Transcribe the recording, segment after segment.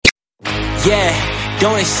Yeah,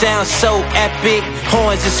 don't it sound so epic?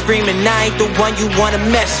 Horns are screaming, I ain't the one you wanna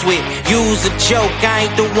mess with. Use a joke, I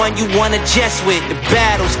ain't the one you wanna jest with. The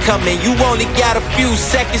battle's coming, you only got a few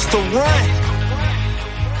seconds to run.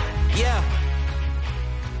 Yeah.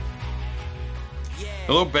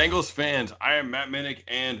 Hello, Bengals fans. I am Matt Minnick,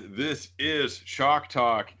 and this is Chalk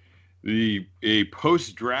Talk, a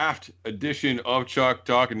post-draft edition of Chalk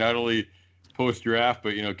Talk, and not only post-draft,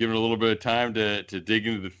 but given a little bit of time to dig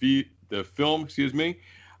into the film,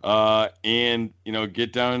 and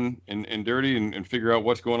get down and dirty and figure out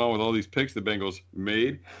what's going on with all these picks the Bengals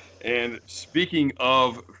made. And speaking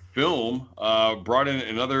of film, brought in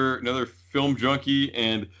another film junkie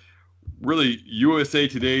and really USA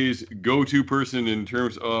Today's go-to person in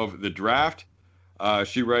terms of the draft.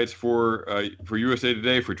 She writes for USA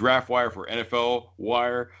Today, for Draft Wire, for NFL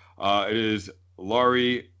Wire. It is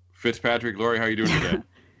Laurie Fitzpatrick. Laurie, how are you doing today?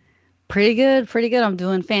 Pretty good. I'm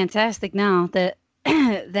doing fantastic now that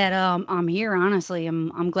I'm here. Honestly,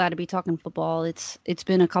 I'm glad to be talking football. It's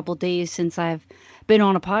been a couple days since I've been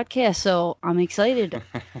on a podcast, so I'm excited.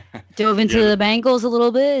 Dove into the Bengals a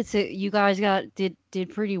little bit. You guys did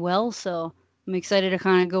pretty well, so I'm excited to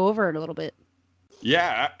kind of go over it a little bit.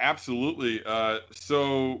 Yeah, absolutely.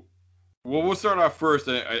 So, we'll start off first.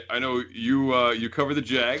 I know you cover the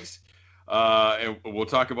Jags, and we'll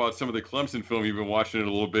talk about some of the Clemson film. You've been watching it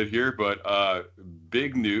a little bit here, but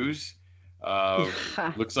big news.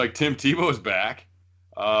 Looks like Tim Tebow's back.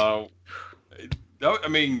 I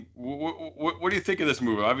mean, what do you think of this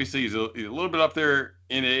move? Obviously, he's a little bit up there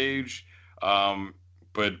in age,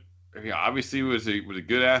 but obviously he was a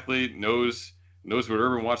good athlete. Knows what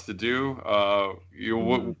Urban wants to do.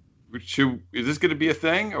 Is this going to be a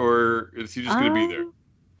thing, or is he just going to be there?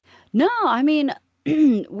 No, I mean,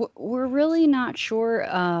 we're really not sure.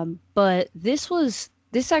 But this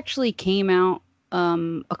actually came out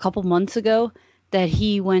a couple months ago that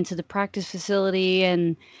he went to the practice facility,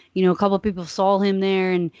 and a couple of people saw him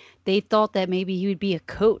there, and they thought that maybe he would be a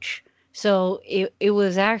coach. So it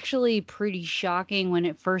was actually pretty shocking when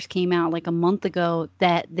it first came out like a month ago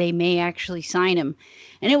that they may actually sign him.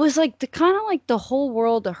 And it was like the whole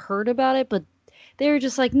world heard about it, but they were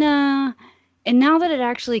just like, nah. And now that it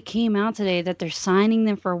actually came out today that they're signing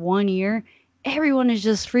them for 1 year, everyone is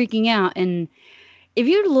just freaking out. And if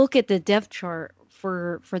you look at the depth chart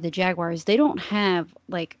for the Jaguars, they don't have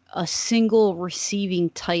like a single receiving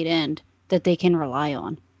tight end that they can rely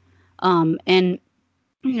on. And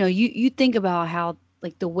you think about how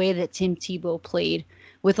like the way that Tim Tebow played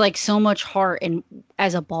with like so much heart and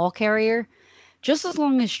as a ball carrier, just as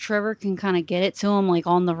long as Trevor can kind of get it to him like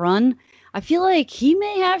on the run, I feel like he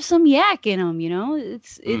may have some yak in him.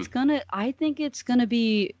 I think it's gonna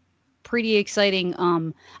be pretty exciting.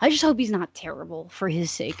 I just hope he's not terrible for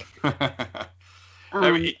his sake.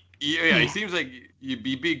 I mean, he seems like he'd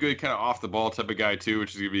be a good kind of off the ball type of guy too,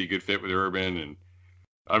 which is gonna be a good fit with Urban. And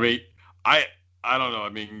I mean, I don't know. I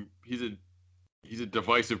mean, he's a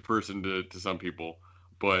divisive person to some people,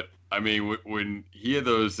 but I mean, when he had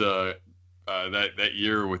those that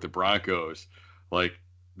year with the Broncos, like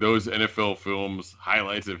those NFL films,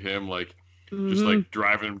 highlights of him like just like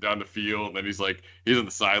driving him down the field, and then he's on the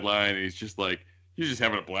sideline, and he's just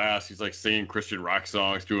having a blast. He's like singing Christian rock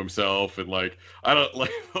songs to himself, and like I don't like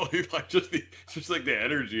just the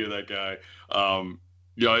energy of that guy.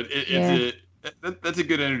 That's a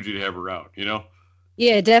good energy to have around,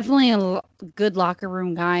 Yeah, definitely a good locker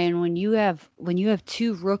room guy. And when you have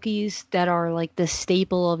two rookies that are like the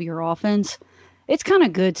staple of your offense, it's kind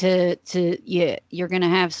of good you're gonna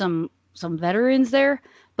have some veterans there,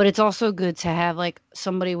 but it's also good to have like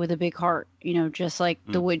somebody with a big heart. Just like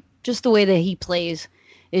the way that he plays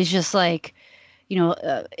is just like,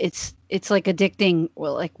 it's like addicting.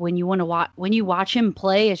 Well, like when you watch him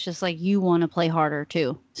play, it's just like you want to play harder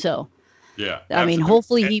too. So. Yeah, I mean,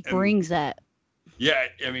 hopefully he brings that. Yeah,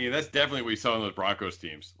 I mean that's definitely what we saw in those Broncos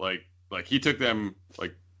teams. Like he took them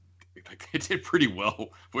like they did pretty well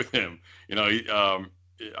with him.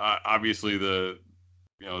 Obviously the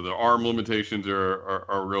arm limitations are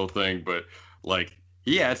a real thing, but like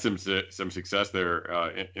he had some success there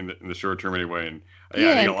in the short term anyway. And I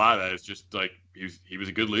think a lot of that is just like he was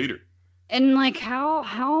a good leader. And like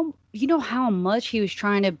how much he was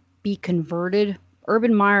trying to be converted.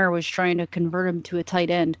 Urban Meyer was trying to convert him to a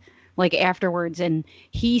tight end like afterwards, and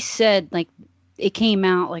he said like it came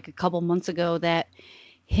out like a couple months ago that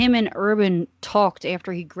him and Urban talked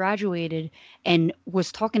after he graduated and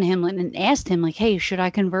was talking to him and asked him like, hey, should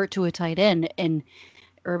I convert to a tight end? And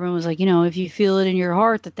Urban was like, if you feel it in your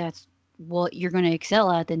heart that that's what you're going to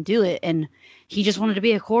excel at, then do it. And he just wanted to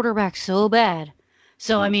be a quarterback so bad.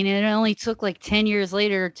 So, I mean, it only took like 10 years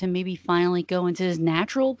later to maybe finally go into his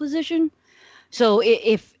natural position. So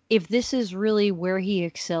if this is really where he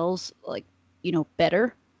excels, like,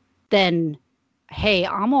 better, then hey,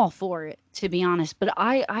 I'm all for it, to be honest. But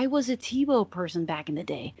I was a Tebow person back in the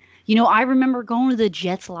day. I remember going to the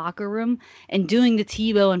Jets locker room and doing the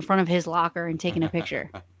Tebow in front of his locker and taking a picture.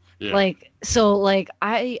 Yeah. Like, so like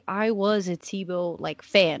I was a Tebow like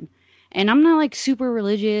fan. And I'm not like super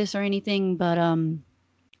religious or anything,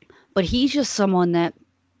 but he's just someone that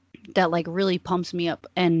like really pumps me up,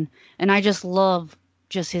 and I just love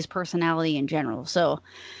just his personality in general. So,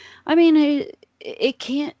 I mean, it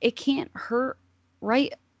can't hurt,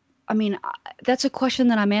 right? I mean, that's a question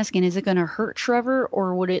that I'm asking. Is it going to hurt Trevor,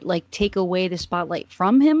 or would it like take away the spotlight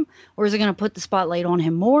from him, or is it going to put the spotlight on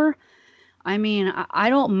him more? I mean, I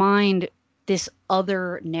don't mind this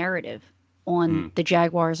other narrative on the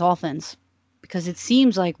Jaguars offense, because it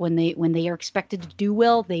seems like when they are expected to do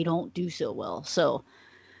well, they don't do so well. So,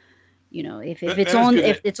 if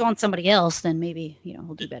it's on somebody else, then maybe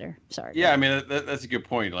he'll do better. Sorry. Yeah, I mean that's a good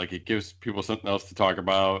point. Like it gives people something else to talk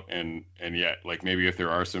about, and yet like maybe if there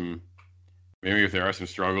are some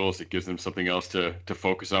struggles, it gives them something else to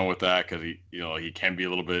focus on with that, because he can be a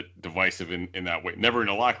little bit divisive in that way. Never in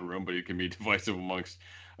a locker room, but he can be divisive amongst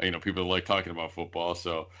people that like talking about football.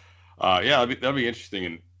 So yeah, that'd be interesting.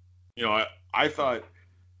 And I thought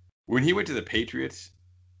when he went to the Patriots,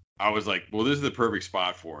 I was like, well, this is the perfect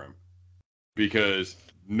spot for him, because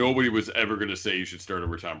nobody was ever going to say you should start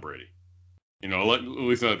over Tom Brady. At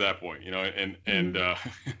least not at that point. And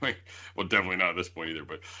well, definitely not at this point either.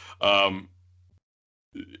 But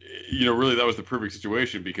really that was the perfect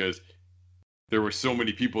situation, because there were so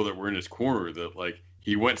many people that were in his corner that like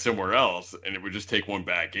he went somewhere else and it would just take one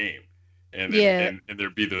bad game, and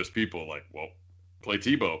there'd be those people like, well, play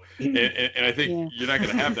Tebow, and I think you're not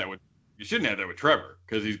going to have that with. You shouldn't have that with Trevor,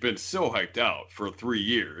 because he's been so hyped out for 3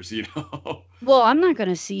 years, Well, I'm not going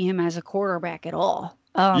to see him as a quarterback at all.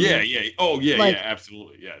 Yeah. Oh, yeah, like, yeah,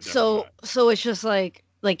 absolutely. Yeah. So it's just like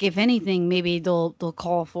if anything, maybe they'll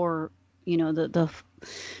call for the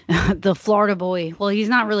the Florida boy. Well, he's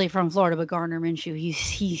not really from Florida, but Gardner Minshew. He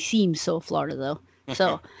seems so Florida though.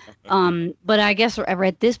 So, but I guess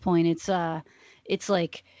at this point, it's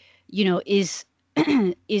like, is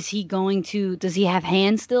is he going to? Does he have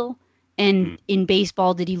hands still? And in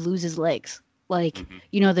baseball, did he lose his legs? Like,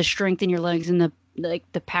 the strength in your legs and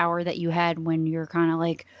the power that you had when you're kind of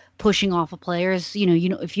like pushing off of players.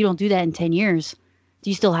 If you don't do that in 10 years,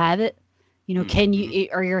 do you still have it? Can you?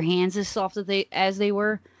 Are your hands as soft as they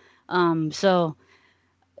were? So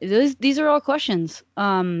these are all questions.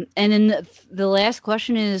 And then the last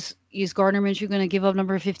question is Gardner Minshew going to give up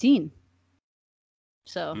number 15?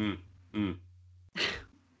 So.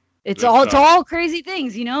 It's all crazy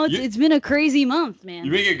things, It's been a crazy month, man.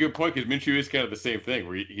 You make a good point, because Minshew is kind of the same thing,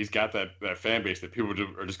 where he's got that fan base that people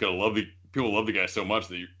are just gonna love the guy so much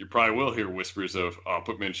that you probably will hear whispers of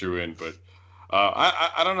put Minshew in. But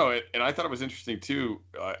I don't know, and I thought it was interesting too.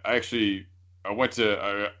 I live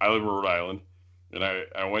in Rhode Island, and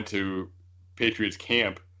I went to Patriots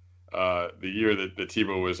camp the year that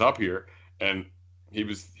Tebow was up here, and he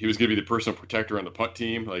was going to be the personal protector on the punt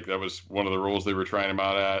team. Like that was one of the roles they were trying him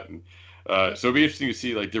out at. And so it'd be interesting to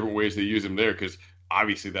see like different ways they use him there, because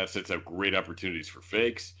obviously that sets up great opportunities for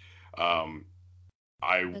fakes.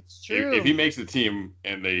 That's true. If he makes the team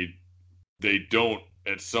and they don't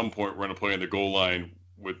at some point run a play on the goal line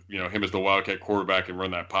with him as the Wildcat quarterback and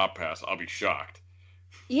run that pop pass, I'll be shocked.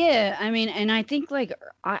 Yeah, I mean, and I think like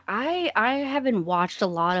I haven't watched a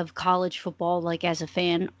lot of college football like as a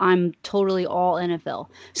fan. I'm totally all NFL.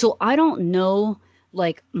 So I don't know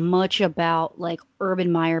like much about like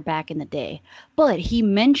Urban Meyer back in the day. But he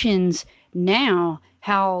mentions now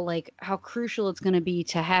how crucial it's going to be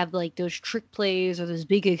to have like those trick plays or those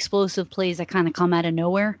big explosive plays that kind of come out of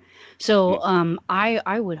nowhere. So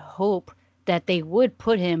I would hope that they would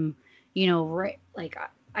put him, right, like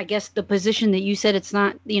I guess the position that you said it's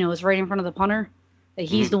not, it's right in front of the punter. That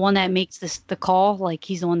he's the one that makes the call. Like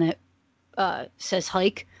he's the one that says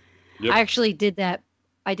hike. Yep. I actually did that.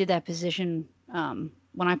 I did that position when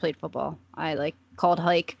I played football. I like called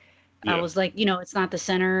hike. Yeah. I was like, it's not the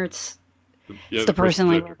center. It's the person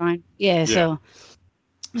like we're fine. Yeah. So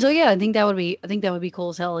yeah, I think that would be cool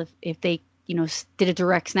as hell if they did a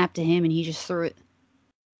direct snap to him and he just threw it.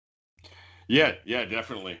 Yeah,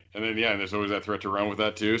 definitely. And then, and there's always that threat to run with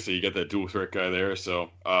that too. So you get that dual threat guy there. So,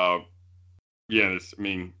 and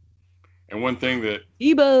one thing that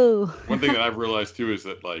I've realized too is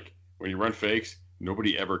that like when you run fakes,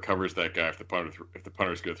 nobody ever covers that guy if the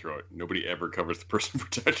punter's going to throw it. Nobody ever covers the person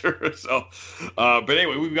protector. So, but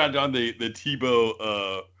anyway, we've gone down the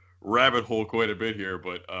Tebow rabbit hole quite a bit here,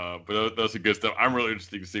 but that's a good stuff. I'm really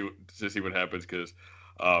interested to see what happens because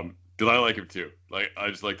I like him too. Like I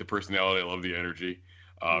just like the personality. I love the energy.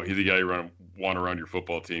 He's a guy you want around your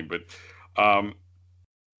football team. But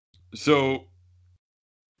so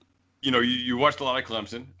you watched a lot of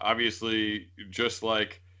Clemson, obviously, just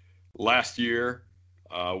like last year.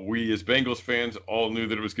 We as Bengals fans all knew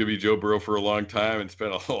that it was going to be Joe Burrow for a long time and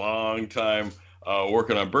spent a long time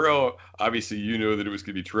working on Burrow. Obviously, you know that it was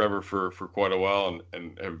going to be Trevor for quite a while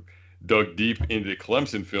and have dug deep into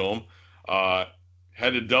Clemson film.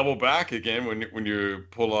 Had to double back again when you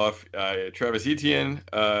pull off Travis Etienne.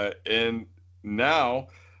 And now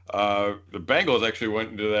the Bengals actually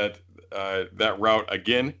went into that route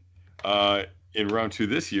again in round 2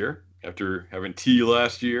 this year after having T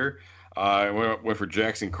last year. Went for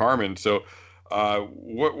Jackson Carman. So,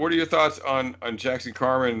 what are your thoughts on Jackson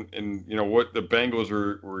Carman and what the Bengals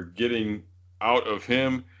were getting out of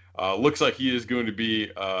him? Looks like he is going to be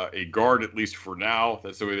a guard at least for now.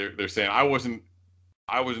 That's the way they're saying. I wasn't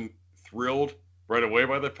thrilled right away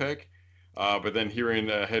by the pick, but then hearing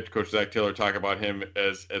head coach Zach Taylor talk about him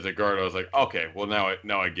as a guard, I was like, okay, well now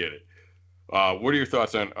I get it. What are your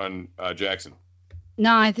thoughts on Jackson?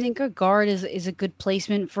 No, I think a guard is a good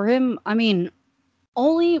placement for him. I mean,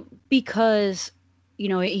 only because,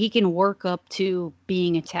 he can work up to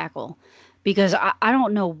being a tackle. Because I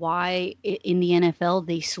don't know why in the NFL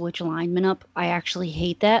they switch linemen up. I actually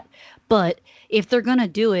hate that. But if they're going to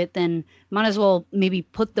do it, then might as well maybe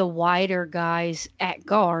put the wider guys at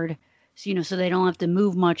guard, so they don't have to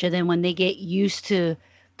move much. And then when they get used to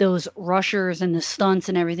those rushers and the stunts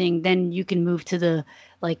and everything, then you can move to the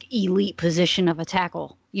elite position of a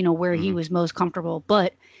tackle, where he was most comfortable.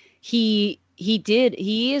 But he's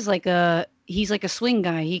like a swing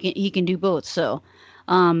guy. He can do both. So,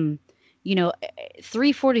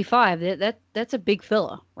 345, that's a big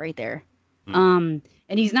fella right there.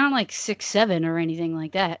 And he's not like 6'7" or anything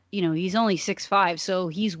like that. He's only 6'5", so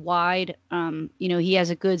he's wide. He has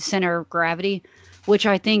a good center of gravity, which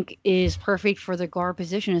I think is perfect for the guard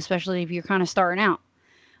position, especially if you're kind of starting out.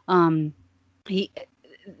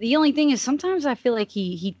 The only thing is sometimes I feel like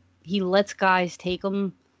he lets guys take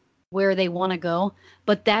him where they want to go,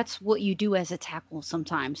 but that's what you do as a tackle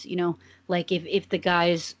sometimes, like if the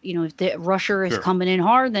guys, if the rusher is coming in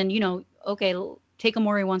hard, then, okay, take him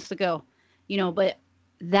where he wants to go, but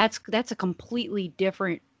that's a completely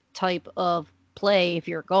different type of play if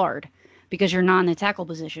you're a guard because you're not in the tackle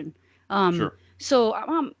position. So,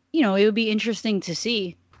 it would be interesting to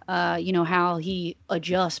see, how he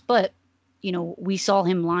adjusts, but, we saw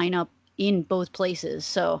him line up in both places.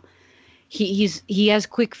 So he has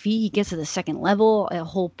quick feet. He gets to the second level, a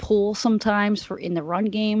whole pull sometimes in the run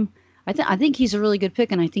game. I think he's a really good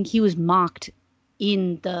pick. And I think he was mocked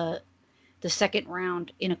in the second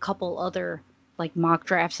round in a couple other mock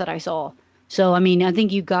drafts that I saw. So, I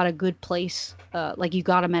think you got a good place. You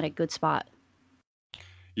got him at a good spot.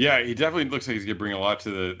 Yeah, he definitely looks like he's going to bring a lot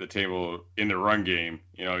to the table in the run game.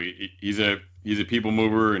 He's a people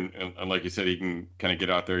mover, and like you said, he can kind of get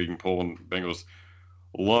out there. He can pull, and Bengals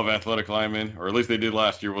love athletic linemen, or at least they did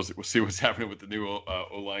last year. We'll see what's happening with the new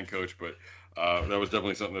O-line coach, but that was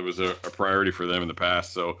definitely something that was a priority for them in the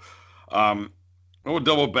past. So we'll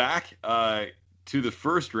double back to the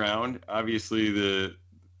first round. Obviously, the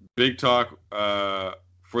big talk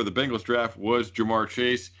for the Bengals draft was Ja'Marr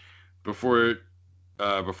Chase. Before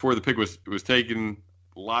the pick was taken,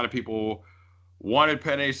 a lot of people wanted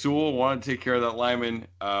Penei Sewell, wanted to take care of that lineman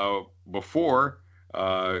before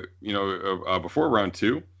round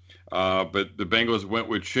 2. But the Bengals went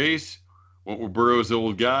with Chase, went with Burrow's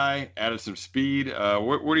old guy, added some speed.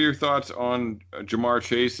 What are your thoughts on Ja'Marr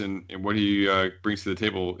Chase and what he brings to the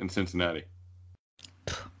table in Cincinnati?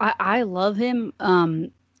 I love him.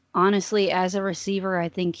 Honestly, as a receiver, I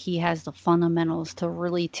think he has the fundamentals to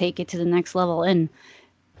really take it to the next level. And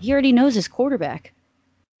he already knows his quarterback,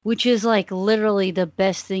 which is literally the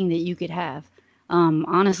best thing that you could have.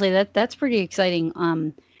 Honestly, that's pretty exciting.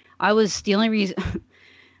 The only reason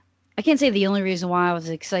I can't say the only reason why I was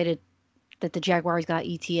excited that the Jaguars got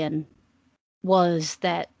ETN was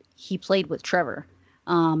that he played with Trevor.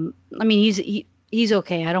 He's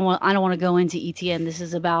okay. I don't want to go into ETN. This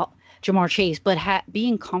is about Ja'Marr Chase, but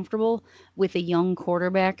being comfortable with a young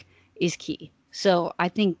quarterback is key. So I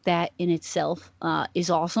think that in itself is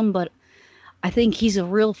awesome, but I think he's a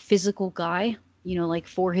real physical guy,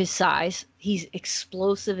 for his size. He's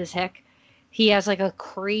explosive as heck. He has a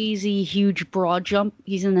crazy huge broad jump.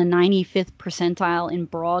 He's in the 95th percentile in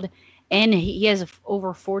broad and he has a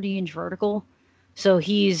over 40-inch vertical, so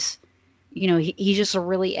he's he's just a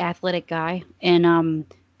really athletic guy. And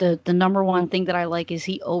the number one thing that I like is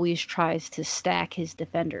he always tries to stack his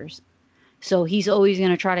defenders. So he's always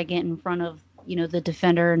going to try to get in front of the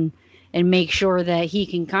defender and make sure that he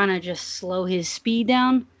can kind of just slow his speed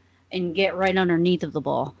down and get right underneath of the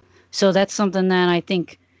ball. So that's something that I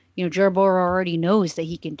think Jared Boyer already knows that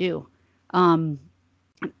he can do.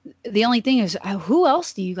 The only thing is, who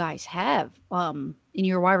else do you guys have in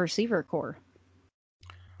your wide receiver core?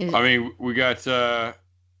 I mean, we got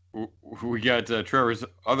Trevor's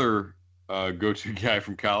other go-to guy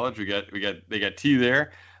from college. They got T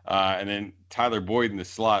there, and then Tyler Boyd in the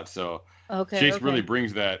slot. So Chase really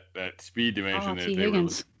brings that speed dimension that they were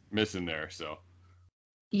missing there. So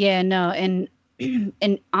yeah, no, and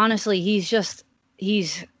honestly,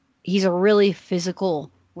 he's a really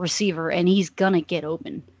physical receiver, and he's gonna get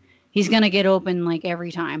open. He's gonna get open like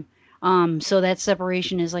every time. So that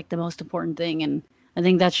separation is like the most important thing, and I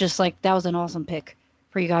think that's just like that was an awesome pick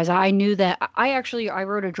for you guys. I knew that. I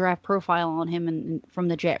wrote a draft profile on him from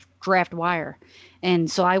the draft wire, and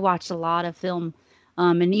so I watched a lot of film.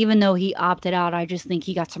 And even though he opted out, I just think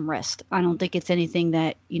he got some rest. I don't think it's anything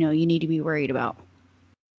that you need to be worried about.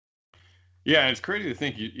 Yeah, and it's crazy to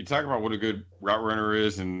think you talk about what a good route runner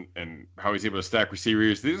is and how he's able to stack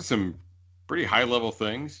receivers. These are some pretty high level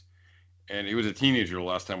things, and he was a teenager the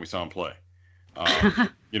last time we saw him play.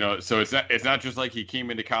 So it's not just like he came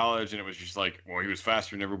into college and it was just like, well, he was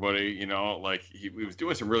faster than everybody. Like he was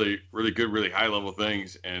doing some really really good, really high level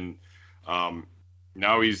things, and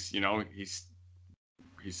now he's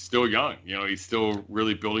still young. He's still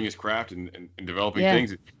really building his craft and developing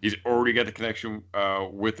things. He's already got the connection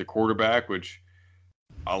with the quarterback, which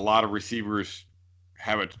a lot of receivers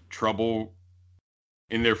have trouble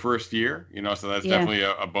in their first year. So that's definitely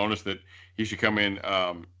a bonus that he should come in,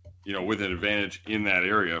 with an advantage in that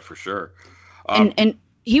area for sure. And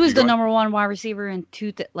he was the number one wide receiver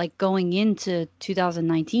going into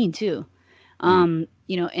 2019 too. And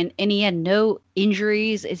he had no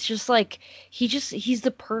injuries. It's just like he's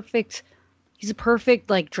the perfect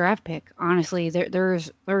like draft pick. Honestly,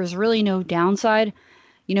 there's really no downside.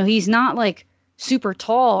 He's not like super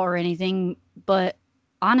tall or anything, but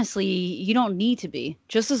honestly, you don't need to be,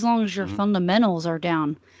 just as long as your fundamentals are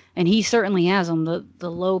down. And he certainly has them.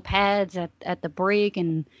 The low pads at the break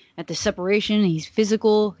and at the separation. He's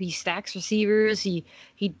physical. He stacks receivers. He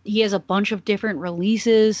has a bunch of different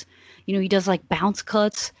releases. He does like bounce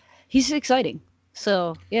cuts. He's exciting.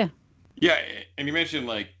 So yeah. Yeah, and you mentioned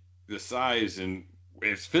like the size and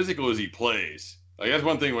as physical as he plays. Like that's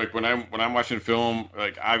one thing. Like when I'm watching film,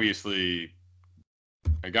 like obviously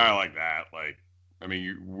a guy like that, like I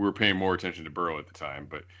mean, we're paying more attention to Burrow at the time,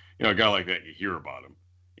 but a guy like that, you hear about him.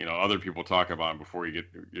 Other people talk about him before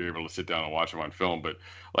you're able to sit down and watch him on film. But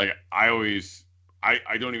like I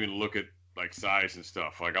don't even look at like size and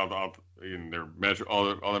stuff. Like I'll in their measure all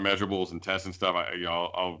the measurables and tests and stuff.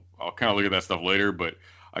 I'll kind of look at that stuff later. But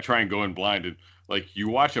I try and go in blind, and like you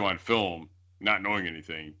watch him on film, not knowing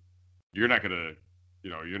anything, you're not gonna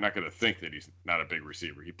think that he's not a big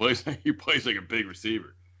receiver. He plays like a big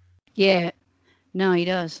receiver. Yeah, no, he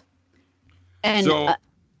does. And so.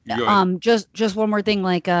 Just one more thing,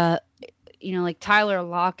 like like Tyler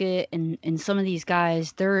Lockett and some of these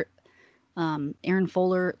guys, they're Aaron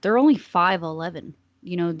Fuller, they're only 5'11",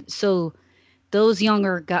 so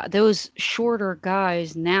those shorter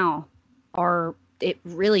guys now it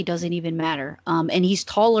really doesn't even matter. And he's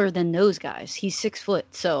taller than those guys. He's 6 foot.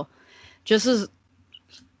 So just as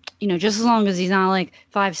long as he's not like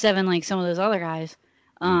 5'7", like some of those other guys,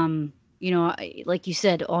 like you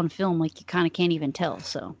said on film, like you kind of can't even tell.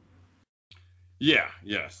 So. Yeah.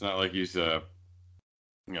 It's not like he's, the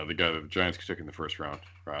guy that the Giants took in the first round,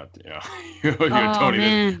 right? Tony.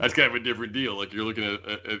 Man. That's kind of a different deal. Like you're looking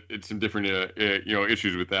at some different,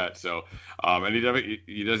 issues with that. So, and he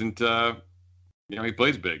doesn't, he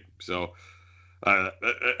plays big. So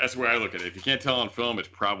that's where I look at it. If you can't tell on film, it's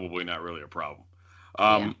probably not really a problem.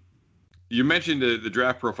 You mentioned the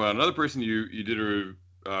draft profile. Another person you did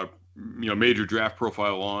a major draft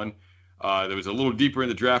profile on that was a little deeper in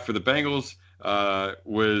the draft for the Bengals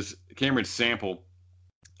was Cameron Sample.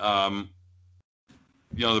 The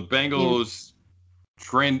Bengals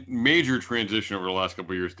major transition over the last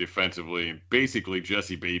couple of years defensively, and basically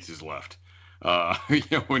Jesse Bates is left.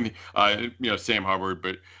 When Sam Hubbard,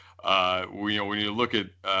 but when you look at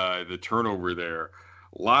the turnover there,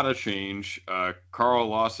 a lot of change. Carl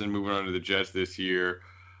Lawson moving on to the Jets this year.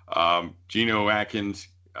 Geno Atkins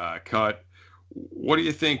cut. What do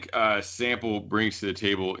you think Sample brings to the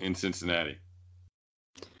table in Cincinnati?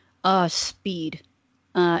 Speed.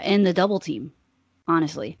 and the double team.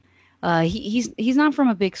 Honestly, he's not from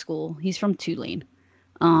a big school. He's from Tulane.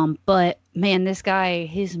 But man, this guy,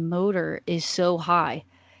 his motor is so high,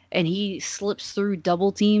 and he slips through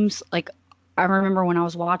double teams. Like I remember when I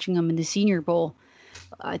was watching him in the Senior Bowl,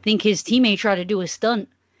 I think his teammate tried to do a stunt,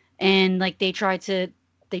 and like they tried to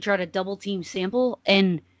double team Sample,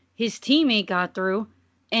 and his teammate got through,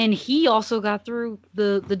 and he also got through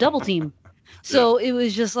the double team. So it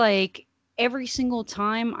was just like every single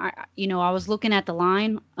time I was looking at the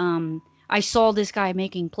line, I saw this guy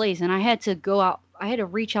making plays, and I had to go out. I had to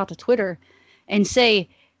reach out to Twitter and say,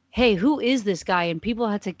 "Hey, who is this guy?" And people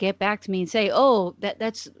had to get back to me and say, "Oh,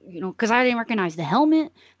 that's because I didn't recognize the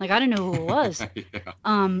helmet. Like I didn't know who it was." Yeah.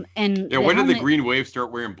 And Yeah, the when did the helmet, Green Wave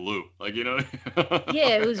start wearing blue? Like,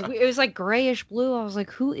 yeah, it was like grayish blue. I was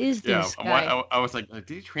like, "Who is Yeah, this guy?" I was like, did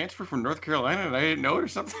he transfer from North Carolina and I didn't know it or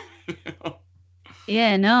something?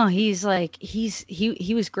 Yeah, no, he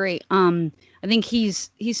was great. I think he's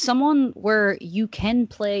someone where he can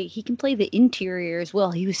play the interior as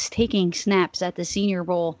well. He was taking snaps at the Senior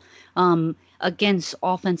Bowl against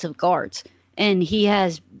offensive guards, and he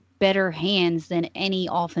has better hands than any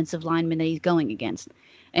offensive lineman that he's going against.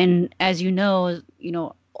 And as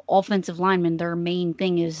offensive linemen, their main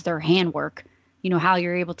thing is their handwork. How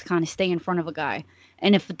you're able to kind of stay in front of a guy.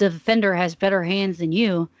 And if the defender has better hands than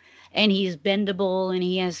you, and he's bendable and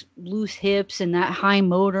he has loose hips and that high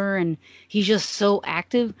motor and he's just so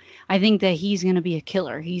active, I think that he's going to be a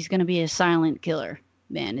killer. He's going to be a silent killer.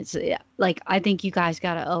 Man, it's yeah, like I think you guys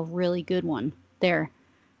got a really good one there.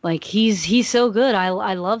 Like he's so good. I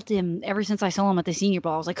loved him ever since I saw him at the Senior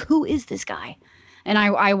Bowl. I was like, who is this guy? And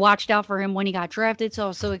I watched out for him when he got drafted, so I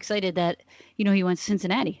was so excited that he went to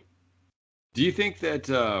Cincinnati. Do you think that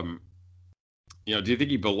do you think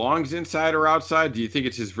he belongs inside or outside? Do you think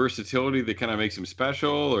it's his versatility that kind of makes him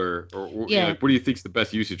special, or Yeah, like what do you think's the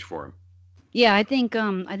best usage for him? yeah, I think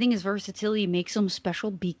his versatility makes him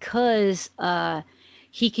special because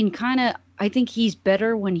he can kind of I think he's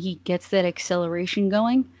better when he gets that acceleration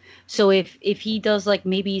going. So if he does like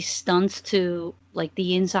maybe stunts to like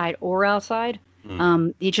the inside or outside, Hmm.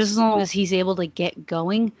 it just as long as he's able to get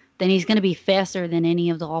going, then he's going to be faster than any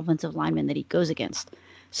of the offensive linemen that he goes against.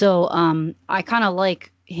 So I kind of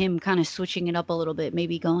like him kind of switching it up a little bit,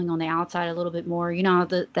 maybe going on the outside a little bit more. How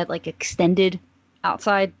that like extended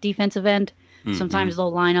outside defensive end. Hmm. Sometimes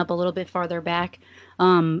they'll line up a little bit farther back.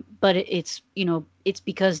 But it's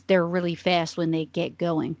because they're really fast when they get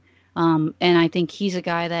going. And I think he's a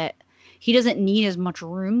guy that he doesn't need as much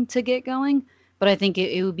room to get going, but I think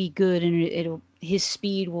it would be good, and his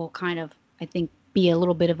speed will kind of, I think, be a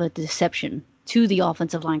little bit of a deception to the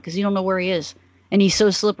offensive line because you don't know where he is, and he's so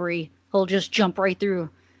slippery. He'll just jump right through,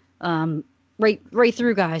 right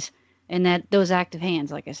through guys, and those active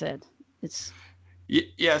hands, like I said, it's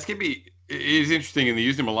Yeah, it's gonna be. It's interesting, and they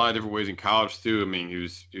used him a lot of different ways in college too. I mean, he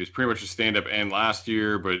was pretty much a stand-up end last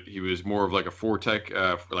year, but he was more of like a four tech,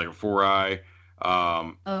 like a four eye.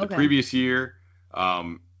 oh, The okay. previous year,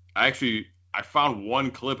 um, I found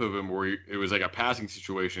one clip of him where it was like a passing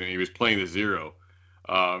situation, and he was playing the zero.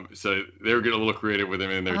 So they were getting a little creative with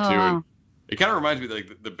him in there Oh too, and wow. it kind of reminds me like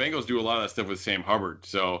the Bengals do a lot of that stuff with Sam Hubbard.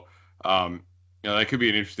 So um, that could be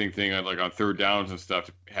an interesting thing on like on third downs and stuff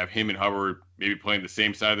to have him and Hubbard maybe playing the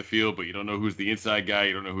same side of the field, but you don't know who's the inside guy,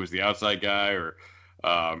 you don't know who's the outside guy, or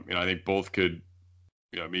I think both could.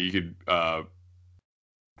 I mean, you could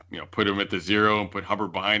put him at the zero and put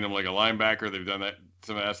Hubbard behind him like a linebacker. They've done that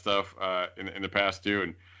some of that stuff in the past too,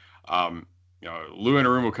 and Lou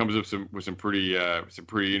Anarumo comes up with some pretty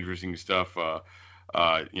interesting stuff.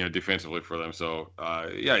 Defensively for them. So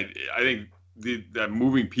yeah, I think that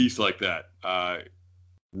moving piece like that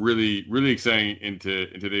really really exciting in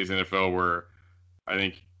today's NFL, where I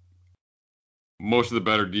think most of the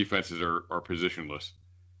better defenses are positionless.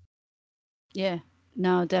 Yeah.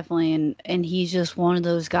 No, definitely, and he's just one of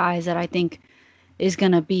those guys that I think is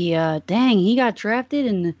gonna be dang, he got drafted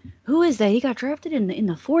and who is that? He got drafted in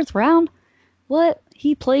the fourth round? What?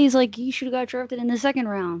 He plays like he should have got drafted in the second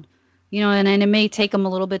round. And it may take him a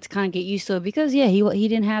little bit to kind of get used to it because yeah, he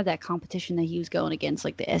didn't have that competition that he was going against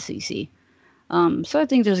like the SEC. So I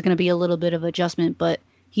think there's gonna be a little bit of adjustment, but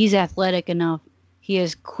he's athletic enough. He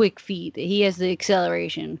has quick feet. He has the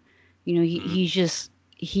acceleration. Mm-hmm. He's just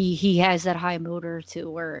he has that high motor too,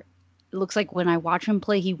 where it looks like when I watch him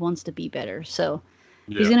play, he wants to be better. So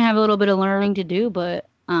he's Yeah. gonna have a little bit of learning to do, but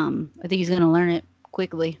I think he's gonna learn it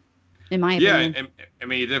quickly, in my Yeah, opinion. and I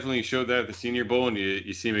mean, you definitely showed that at the Senior Bowl, and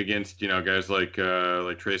you see him against guys like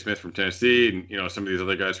Trey Smith from Tennessee, and some of these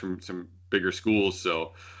other guys from some bigger schools.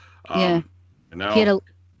 So, Yeah, and he had now a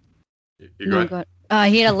you go no, ahead. go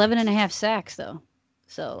ahead. He had 11 and a half sacks though,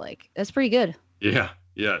 So like that's pretty good. Yeah,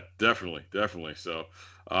 definitely. So,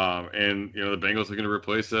 and the Bengals are going to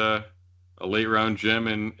replace a late round gem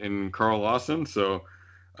in Carl Lawson. So,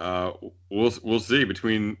 we'll see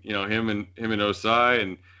between him and Osai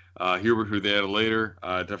and Hubert, who they added later.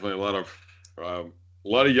 Definitely a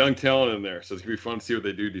lot of young talent in there. So it's gonna be fun to see what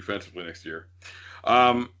they do defensively next year.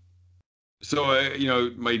 So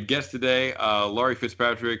my guest today, Laurie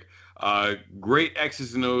Fitzpatrick. Great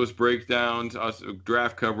X's and O's breakdowns,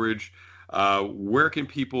 draft coverage. Where can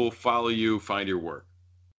people follow you, find your work?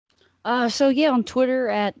 So on Twitter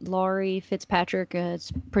at Laurie Fitzpatrick.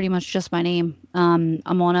 It's pretty much just my name. I'm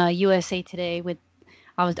on USA Today with.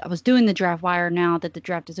 I was doing the Draft Wire. Now that the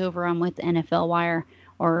draft is over, I'm with NFL Wire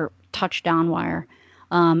or Touchdown Wire.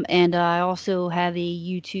 And I also have a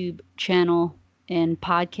YouTube channel and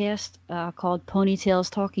podcast called Ponytails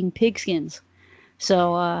Talking Pigskins.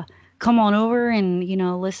 So come on over and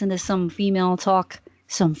listen to some female talk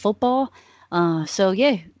some football. So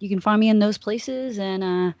you can find me in those places,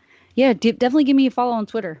 and definitely give me a follow on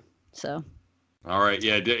Twitter. So all right,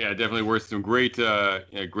 definitely worth some great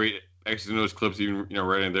great X's and O's clips, even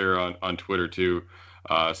right in there on Twitter too.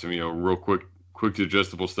 Some real quick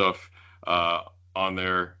adjustable stuff on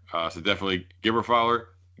there. So definitely give her a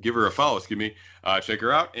follow. Excuse me. Check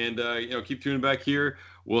her out, and keep tuning back here.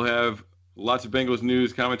 We'll have lots of Bengals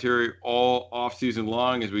news commentary all off season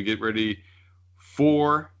long as we get ready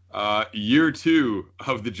for year 2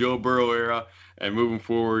 of the Joe Burrow era and moving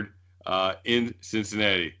forward in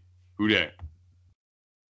Cincinnati. Who dat?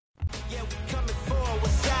 Yeah, we coming for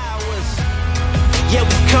what's ours. Yeah,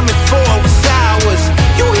 we coming for what's ours.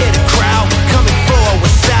 You hear the crowd, we coming for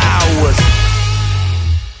what's ours.